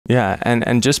Yeah,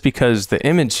 and just because the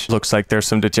image looks like there's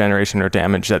some degeneration or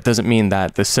damage, that doesn't mean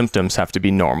that the symptoms have to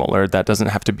be normal, or that doesn't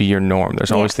have to be your norm.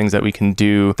 There's always things that we can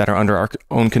do that are under our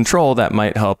own control that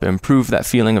might help improve that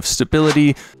feeling of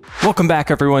stability. Welcome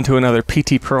back, everyone, to another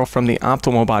PT Pearl from the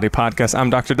Optimal Body Podcast. I'm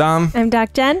Dr. Dom. I'm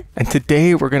Doc Jen. And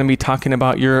today we're going to be talking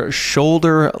about your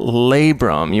shoulder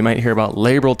labrum. You might hear about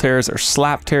labral tears or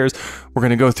slap tears. We're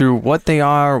going to go through what they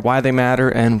are, why they matter,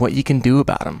 and what you can do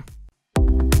about them.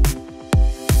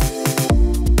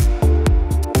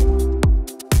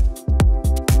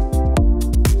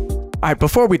 All right,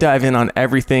 before we dive in on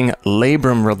everything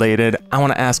labrum related, I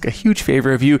want to ask a huge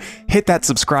favor of you. Hit that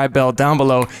subscribe bell down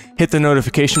below, hit the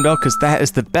notification bell, because that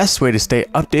is the best way to stay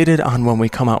updated on when we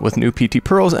come out with new PT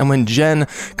Pearls and when Jen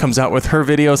comes out with her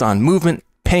videos on movement,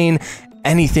 pain,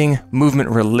 anything movement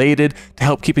related to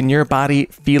help keeping your body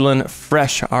feeling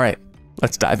fresh. All right,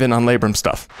 let's dive in on labrum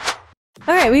stuff.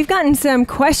 All right, we've gotten some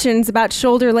questions about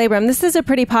shoulder labrum. This is a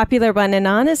pretty popular one, and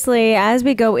honestly, as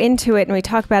we go into it and we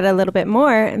talk about it a little bit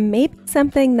more, maybe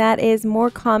something that is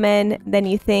more common than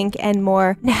you think and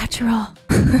more natural.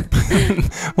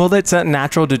 Well, that's that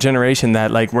natural degeneration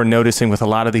that we're noticing with a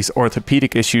lot of these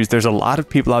orthopedic issues. There's a lot of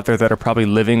people out there that are probably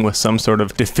living with some sort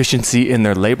of deficiency in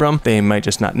their labrum. They might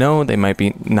just not know. They might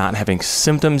be not having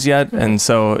symptoms yet. And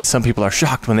so some people are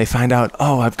shocked when they find out,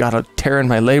 oh, I've got a tear in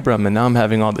my labrum and now I'm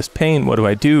having all this pain. What do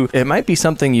I do? It might be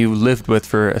something you lived with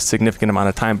for a significant amount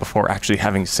of time before actually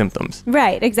having symptoms.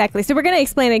 Right, exactly. So we're going to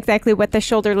explain exactly what the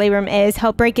shoulder labrum is,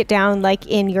 help break it down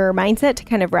in your mindset to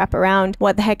kind of wrap around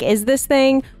what the heck is this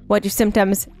thing? What do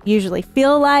symptoms usually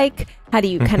feel like? How do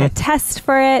you kind of test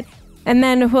for it? And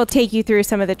then we'll take you through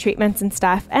some of the treatments and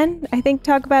stuff, and I think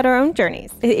talk about our own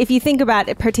journeys. If you think about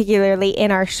it, particularly in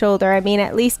our shoulder, I mean,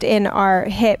 at least in our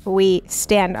hip, we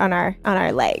stand on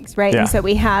our legs, right? Yeah. And so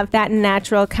we have that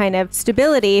natural kind of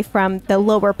stability from the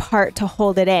lower part to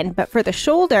hold it in. But for the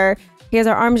shoulder, because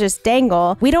our arms just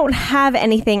dangle, we don't have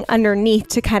anything underneath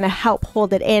to kind of help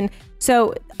hold it in.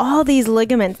 So all these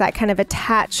ligaments that kind of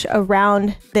attach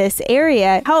around this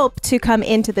area help to come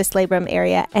into this labrum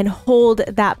area and hold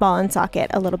that ball and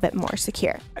socket a little bit more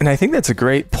secure. And I think that's a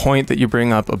great point that you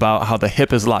bring up about how the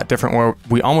hip is a lot different, where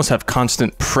we almost have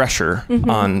constant pressure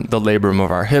on the labrum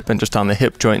of our hip and just on the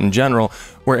hip joint in general,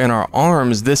 where in our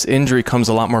arms, this injury comes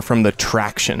a lot more from the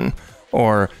traction,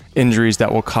 or injuries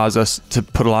that will cause us to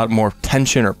put a lot more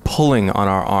tension or pulling on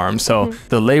our arm. So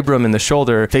the labrum in the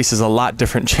shoulder faces a lot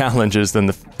different challenges than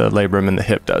the labrum in the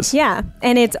hip does. Yeah,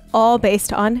 and it's all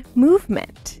based on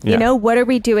movement. You know, what are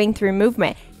we doing through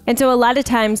movement? And so a lot of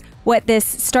times what this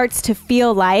starts to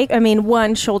feel like, I mean,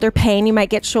 one, shoulder pain. You might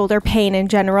get shoulder pain in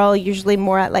general, usually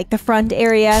more at the front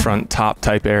area. Front top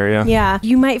type area. Yeah.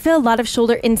 You might feel a lot of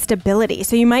shoulder instability.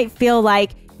 So you might feel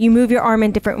like you move your arm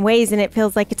in different ways and it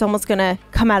feels like it's almost going to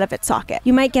come out of its socket.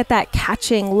 You might get that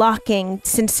catching, locking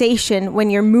sensation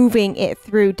when you're moving it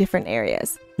through different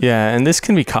areas. Yeah, and this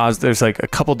can be caused, there's a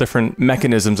couple different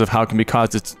mechanisms of how it can be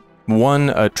caused. It's one,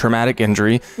 a traumatic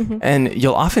injury, and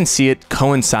you'll often see it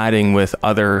coinciding with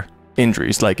other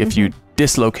injuries. Like if you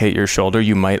dislocate your shoulder,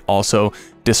 you might also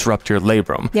disrupt your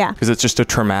labrum. Yeah. Because it's just a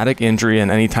traumatic injury,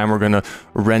 and anytime we're going to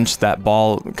wrench that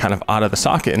ball kind of out of the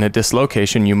socket in a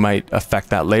dislocation, you might affect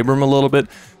that labrum a little bit.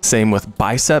 Same with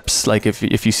biceps. Like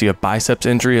if you see a biceps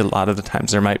injury, a lot of the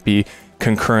times there might be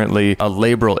concurrently a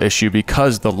labral issue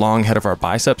because the long head of our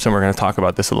biceps, and we're going to talk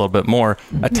about this a little bit more,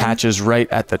 attaches right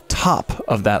at the top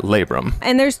of that labrum.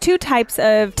 And there's two types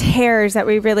of tears that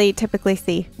we really typically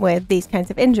see with these kinds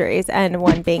of injuries, and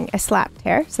one being a slap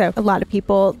tear. So a lot of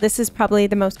people, this is probably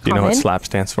the most common. Do you know what SLAP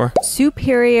stands for?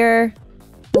 Superior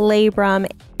labrum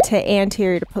to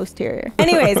anterior to posterior.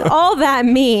 Anyways, all that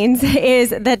means is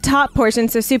the top portion.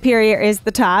 So superior is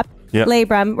the top. Yep.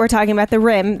 Labrum, we're talking about the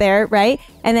rim there, right?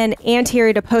 And then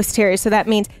anterior to posterior. So that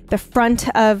means the front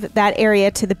of that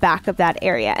area to the back of that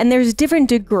area. And there's different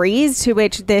degrees to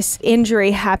which this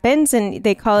injury happens. And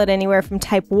they call it anywhere from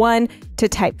type 1 to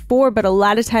type 4. But a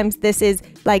lot of times this is,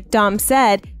 like Dom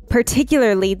said,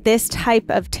 particularly this type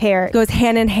of tear goes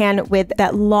hand in hand with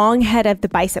that long head of the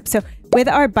bicep. So with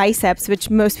our biceps, which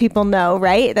most people know,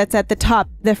 right? That's at the top,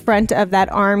 the front of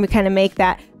that arm. We kind of make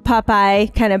that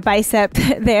Popeye kind of bicep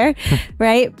there,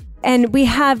 right? And we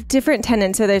have different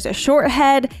tendons. So there's a short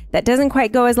head that doesn't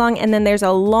quite go as long. And then there's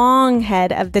a long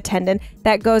head of the tendon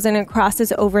that goes in and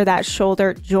crosses over that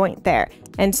shoulder joint there.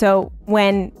 And so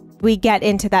when we get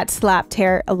into that slap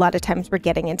tear, a lot of times we're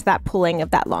getting into that pulling of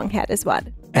that long head as well.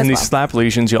 And these slap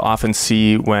lesions you'll often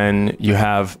see when you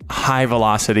have high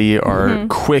velocity or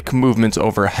quick movements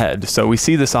overhead. So we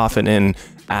see this often in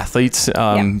athletes,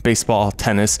 baseball,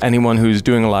 tennis, anyone who's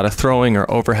doing a lot of throwing or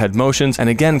overhead motions. And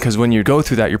again, because when you go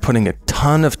through that, you're putting a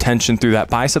ton of tension through that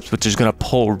biceps, which is going to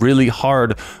pull really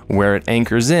hard where it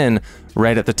anchors in,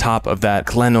 right at the top of that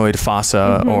glenoid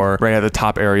fossa, or right at the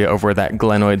top area of where that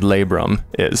glenoid labrum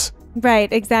is.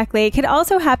 Right, exactly. It could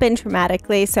also happen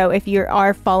traumatically. So if you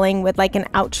are falling with like an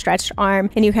outstretched arm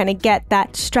and you kind of get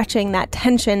that stretching, that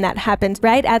tension that happens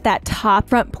right at that top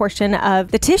front portion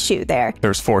of the tissue there.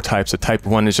 There's 4 types. Type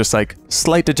 1 is just like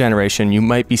slight degeneration. You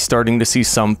might be starting to see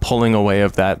some pulling away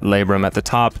of that labrum at the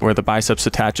top where the biceps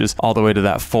attaches, all the way to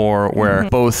that 4 where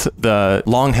both the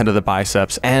long head of the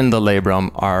biceps and the labrum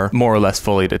are more or less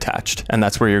fully detached. And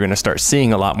that's where you're going to start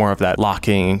seeing a lot more of that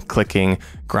locking, clicking,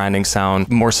 grinding sound,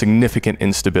 more significant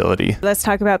instability. Let's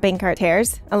talk about Bankart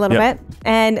tears a little bit.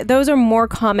 And those are more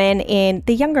common in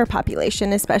the younger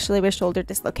population, especially with shoulder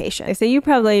dislocation. So you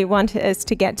probably want us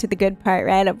to get to the good part,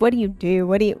 right? Of what do you do?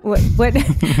 What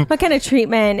what kind of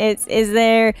treatment is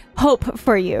there hope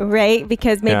for you, right?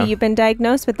 Because maybe you've been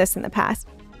diagnosed with this in the past.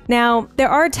 Now, there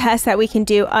are tests that we can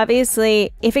do.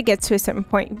 Obviously, if it gets to a certain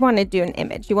point, you want to do an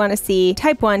image. You want to see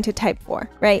type 1 to type 4,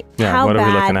 right? Yeah, what are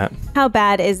we looking at? How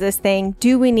bad is this thing?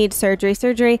 Do we need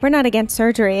surgery? We're not against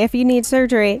surgery. If you need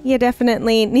surgery, you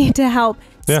definitely need to help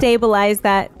stabilize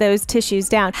those tissues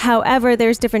down. However,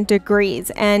 there's different degrees,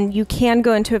 and you can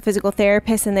go into a physical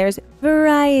therapist, and there's a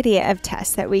variety of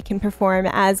tests that we can perform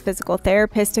as physical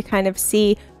therapists to kind of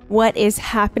see what is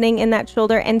happening in that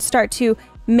shoulder and start to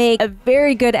make a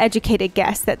very good educated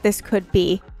guess that this could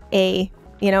be a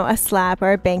slap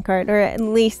or a Bankart, or at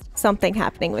least something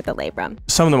happening with the labrum.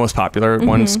 Some of the most popular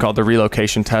ones called the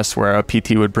relocation test, where a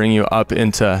PT would bring you up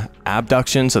into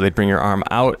abduction. So they'd bring your arm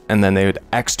out and then they would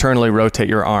externally rotate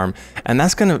your arm. And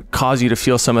that's going to cause you to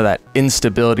feel some of that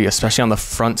instability, especially on the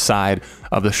front side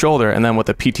of the shoulder. And then what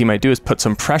the PT might do is put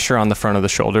some pressure on the front of the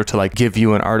shoulder to like give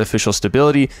you an artificial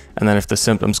stability. And then if the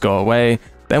symptoms go away,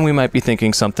 then we might be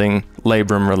thinking something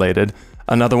labrum related.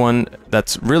 Another one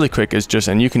that's really quick is just,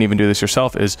 and you can even do this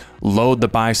yourself, is load the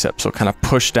biceps. So kind of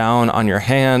push down on your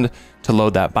hand to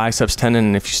load that biceps tendon.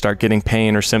 And if you start getting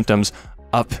pain or symptoms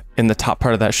up in the top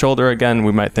part of that shoulder, again,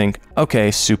 we might think,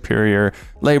 okay, superior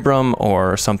labrum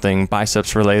or something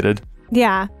biceps related.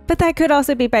 Yeah, but that could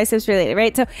also be biceps related,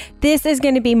 right? So this is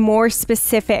going to be more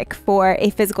specific for a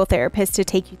physical therapist to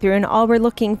take you through. And all we're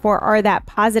looking for are that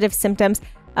positive symptoms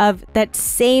of that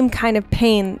same kind of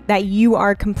pain that you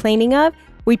are complaining of.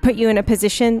 We put you in a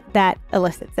position that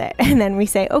elicits it. And then we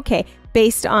say, okay,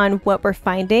 based on what we're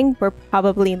finding, we're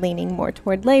probably leaning more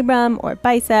toward labrum or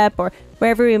bicep or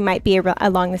wherever we might be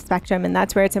along the spectrum. And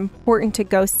that's where it's important to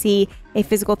go see a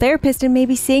physical therapist, and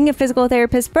maybe seeing a physical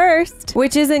therapist first,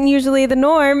 which isn't usually the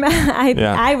norm,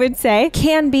 I would say,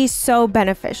 can be so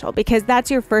beneficial, because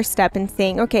that's your first step in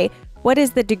saying, okay, what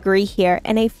is the degree here?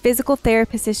 And a physical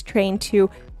therapist is trained to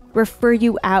refer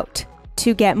you out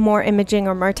to get more imaging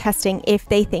or more testing if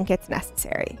they think it's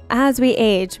necessary. As we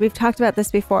age, we've talked about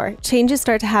this before, changes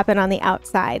start to happen on the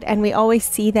outside, and we always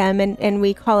see them and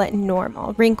we call it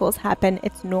normal. Wrinkles happen,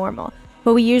 it's normal.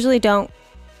 But we usually don't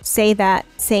say that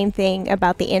same thing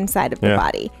about the inside of the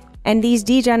body. And these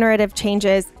degenerative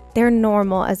changes, they're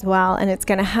normal as well, and it's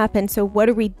going to happen. So what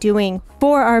are we doing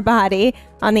for our body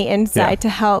on the inside to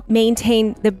help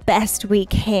maintain the best we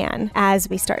can as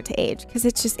we start to age? Because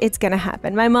it's going to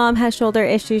happen. My mom has shoulder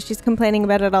issues. She's complaining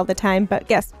about it all the time, but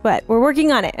guess what? We're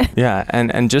working on it. Yeah,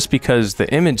 and just because the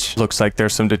image looks like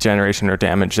there's some degeneration or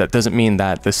damage, that doesn't mean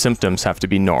that the symptoms have to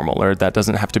be normal, or that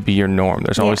doesn't have to be your norm.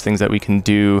 There's always things that we can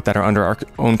do that are under our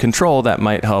own control that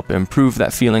might help improve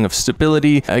that feeling of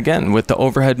stability. Again, with the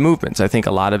overhead movements, I think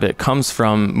a lot of it comes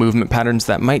from movement patterns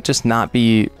that might just not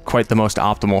be quite the most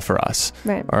optimal for us.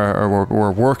 Right. Or we're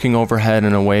working overhead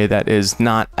in a way that is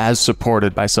not as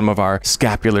supported by some of our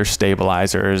scapular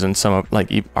stabilizers, and some of like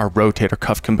our rotator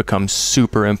cuff can become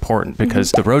super important,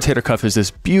 because the rotator cuff is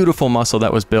this beautiful muscle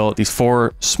that was built, these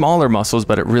 4 smaller muscles,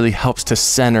 but it really helps to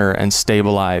center and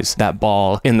stabilize that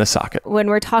ball in the socket. When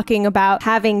we're talking about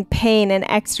having pain and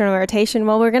external rotation,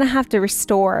 well, we're going to have to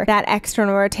restore that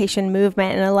external rotation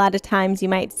movement. And a lot of times you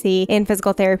might see in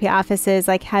physical therapy offices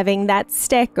like having that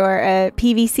stick or a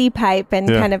PVC pipe and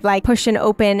kind of like push and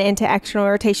open into external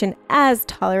rotation as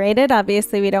tolerated.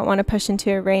 Obviously, we don't want to push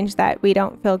into a range that we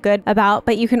don't feel good about,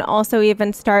 but you can also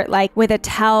even start like with a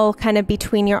towel kind of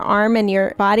between your arm and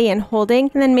your body and holding,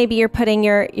 and then maybe you're putting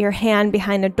your hand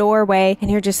behind a doorway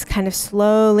and you're just kind of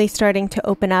slowly starting to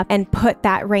open up and put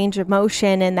that range of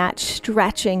motion and that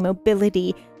stretching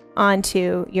mobility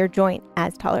onto your joint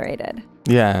as tolerated.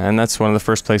 Yeah, and that's one of the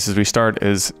first places we start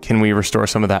is, can we restore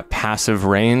some of that passive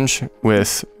range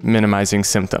with minimizing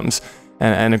symptoms?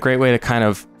 And a great way to kind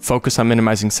of focus on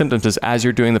minimizing symptoms is as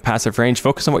you're doing the passive range,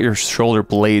 focus on what your shoulder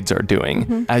blades are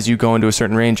doing. As you go into a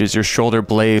certain range, is your shoulder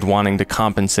blade wanting to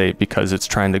compensate because it's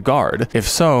trying to guard? If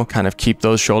so, kind of keep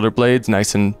those shoulder blades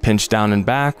nice and pinched down and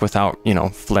back without, you know,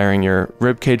 flaring your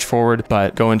rib cage forward,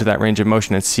 but go into that range of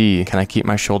motion and see, can I keep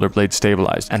my shoulder blade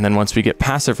stabilized? And then once we get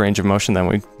passive range of motion, then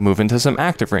we move into some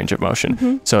active range of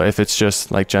motion. So if it's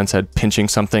just, like Jen said, pinching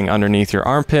something underneath your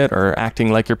armpit or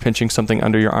acting like you're pinching something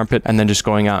under your armpit, and then just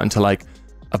going out into like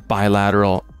a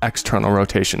bilateral external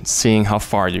rotation, seeing how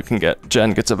far you can get.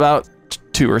 Jen gets about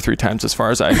 2 or 3 times as far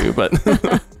as I do, but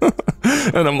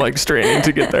and I'm like straining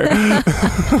to get there.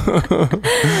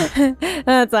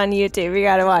 That's on YouTube. You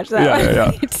got to watch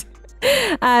that.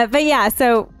 But yeah,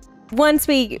 so once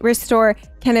we restore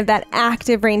kind of that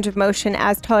active range of motion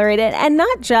as tolerated, and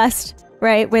not just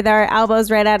right with our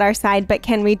elbows right at our side, but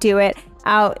can we do it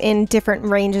out in different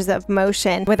ranges of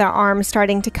motion with our arms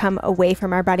starting to come away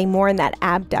from our body more in that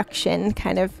abduction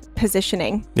kind of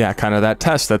positioning. Yeah, kind of that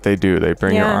test that they do. They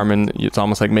bring your arm in. It's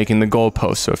almost like making the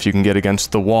goalpost. So if you can get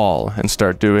against the wall and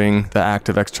start doing the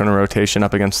active external rotation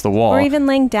up against the wall. Or even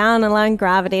laying down, allowing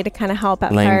gravity to kind of help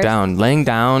at Laying first.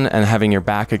 down and having your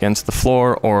back against the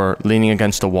floor or leaning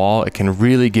against a wall, it can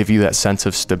really give you that sense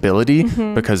of stability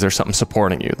because there's something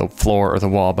supporting you, the floor or the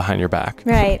wall behind your back.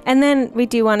 Right. And then we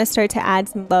do want to start to add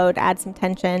some load, add some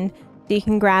tension. So you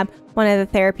can grab one of the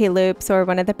therapy loops or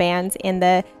one of the bands in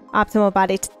the Optimal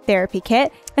Body Therapy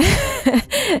Kit.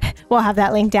 We'll have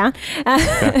that link down.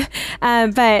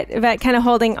 But kind of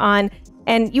holding on,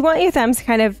 and you want your thumbs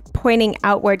kind of pointing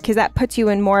outward because that puts you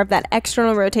in more of that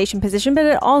external rotation position, but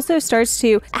it also starts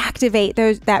to activate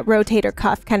that rotator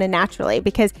cuff kind of naturally,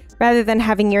 because rather than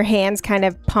having your hands kind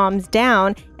of palms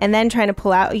down and then trying to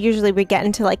pull out, usually we get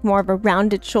into like more of a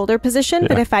rounded shoulder position.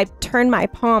 But if I turn my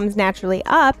palms naturally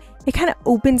up, it kind of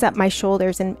opens up my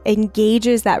shoulders and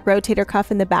engages that rotator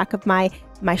cuff in the back of my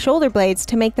shoulder blades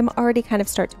to make them already kind of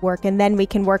start to work. And then we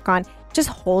can work on just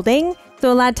holding.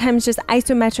 So a lot of times just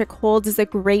isometric holds is a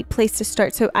great place to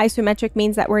start. So isometric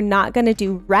means that we're not going to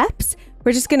do reps.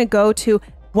 We're just going to go to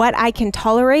what I can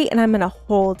tolerate and I'm going to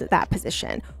hold that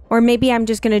position. Or maybe I'm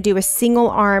just going to do a single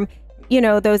arm, you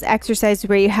know, those exercises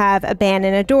where you have a band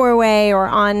in a doorway or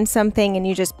on something and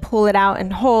you just pull it out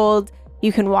and hold.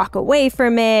 You can walk away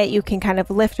from it. You can kind of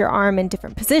lift your arm in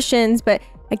different positions. But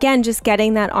again, just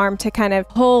getting that arm to kind of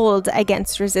hold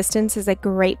against resistance is a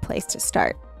great place to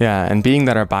start. Yeah, and being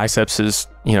that our biceps is,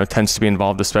 you know, tends to be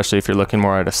involved, especially if you're looking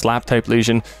more at a slap type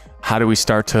lesion, how do we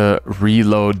start to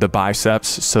reload the biceps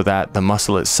so that the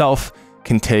muscle itself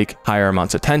can take higher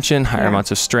amounts of tension, higher amounts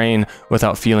of strain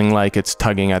without feeling like it's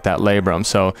tugging at that labrum?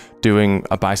 So doing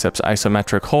a biceps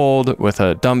isometric hold with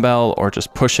a dumbbell or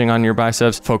just pushing on your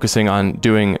biceps, focusing on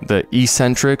doing the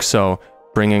eccentric, so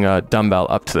bringing a dumbbell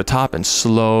up to the top and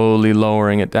slowly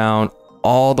lowering it down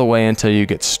all the way until you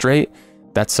get straight.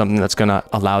 That's something that's going to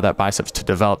allow that biceps to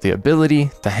develop the ability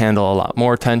to handle a lot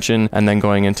more tension, and then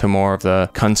going into more of the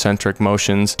concentric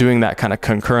motions, doing that kind of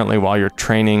concurrently while you're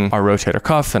training our rotator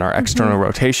cuff and our external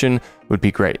rotation would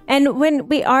be great. And when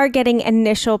we are getting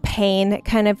initial pain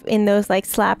kind of in those like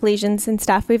slap lesions and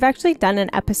stuff, we've actually done an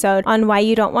episode on why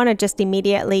you don't want to just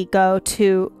immediately go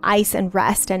to ice and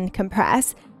rest and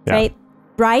compress, right?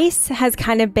 Rice has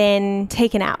kind of been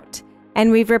taken out. And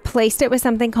we've replaced it with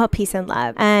something called Peace and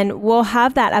Love. And we'll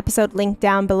have that episode linked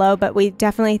down below, but we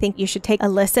definitely think you should take a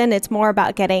listen. It's more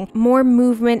about getting more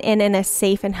movement in a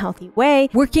safe and healthy way,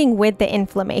 working with the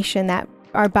inflammation that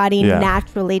our body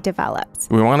naturally develops.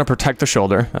 We want to protect the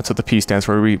shoulder. That's what the P stands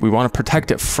for. We want to protect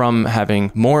it from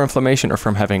having more inflammation or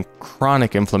from having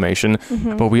chronic inflammation,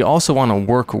 but we also want to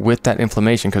work with that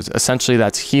inflammation because essentially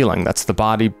that's healing. That's the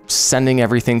body sending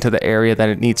everything to the area that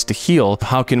it needs to heal.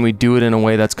 How can we do it in a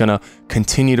way that's going to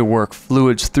continue to work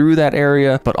fluids through that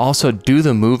area, but also do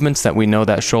the movements that we know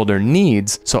that shoulder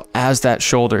needs? So as that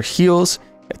shoulder heals,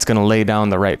 it's going to lay down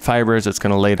the right fibers. It's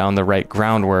going to lay down the right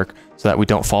groundwork so that we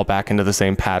don't fall back into the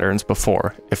same patterns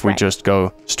before if we just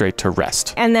go straight to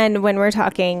rest. And then when we're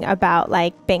talking about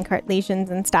like Bankart lesions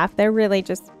and stuff, they're really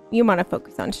just, you want to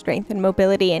focus on strength and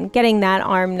mobility and getting that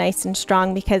arm nice and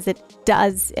strong because it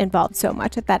does involve so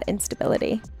much of that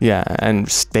instability. Yeah, and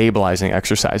stabilizing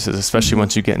exercises, especially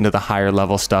once you get into the higher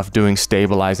level stuff, doing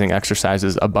stabilizing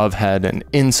exercises above head and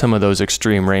in some of those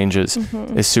extreme ranges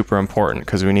is super important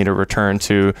because we need to return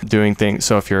to doing things.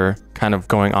 So if you're kind of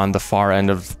going on the far end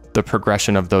of the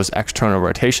progression of those external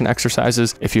rotation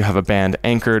exercises, if you have a band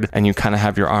anchored and you kind of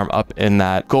have your arm up in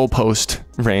that goalpost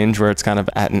range where it's kind of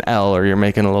at an L or you're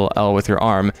making a little L with your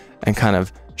arm and kind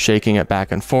of shaking it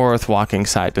back and forth, walking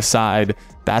side to side.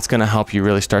 That's going to help you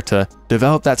really start to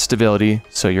develop that stability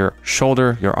so your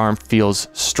shoulder, your arm feels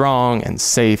strong and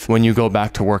safe when you go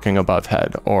back to working above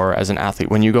head, or as an athlete,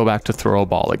 when you go back to throw a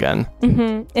ball again.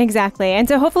 Exactly. And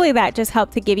so hopefully that just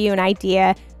helped to give you an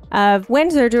idea of when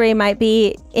surgery might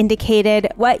be indicated,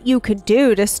 what you could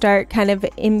do to start kind of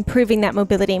improving that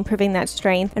mobility, improving that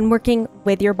strength, and working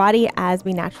with your body as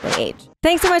we naturally age.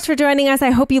 Thanks so much for joining us.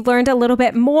 I hope you learned a little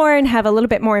bit more and have a little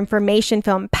bit more information,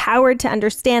 feel empowered to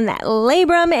understand that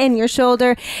labrum in your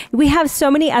shoulder. We have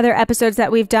so many other episodes that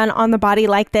we've done on the body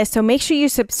like this, so make sure you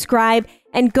subscribe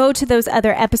and go to those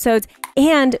other episodes.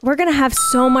 And we're going to have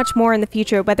so much more in the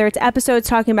future, whether it's episodes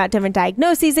talking about different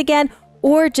diagnoses again,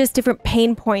 or just different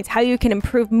pain points, how you can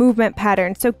improve movement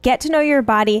patterns. So get to know your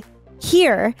body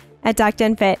here at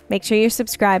DocJenFit. Make sure you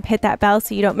subscribe, hit that bell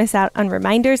so you don't miss out on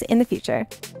reminders in the future.